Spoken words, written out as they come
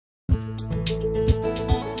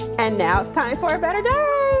And now it's time for a better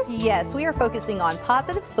day. Yes, we are focusing on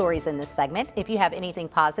positive stories in this segment. If you have anything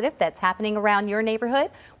positive that's happening around your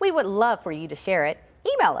neighborhood, we would love for you to share it.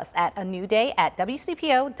 Email us at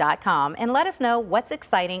anewday@wcpo.com and let us know what's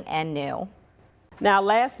exciting and new. Now,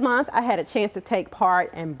 last month, I had a chance to take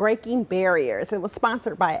part in Breaking Barriers. It was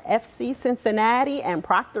sponsored by FC Cincinnati and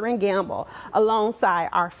Procter & Gamble, alongside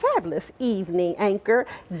our fabulous evening anchor,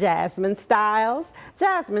 Jasmine Stiles.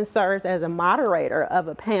 Jasmine served as a moderator of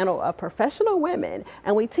a panel of professional women,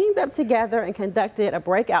 and we teamed up together and conducted a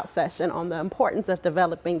breakout session on the importance of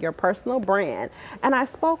developing your personal brand. And I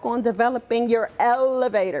spoke on developing your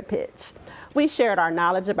elevator pitch. We shared our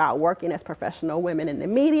knowledge about working as professional women in the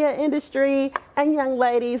media industry, and young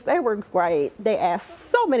ladies, they were great. They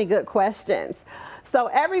asked so many good questions. So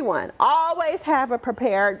everyone, always have a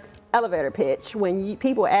prepared elevator pitch when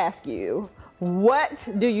people ask you, what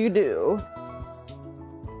do you do?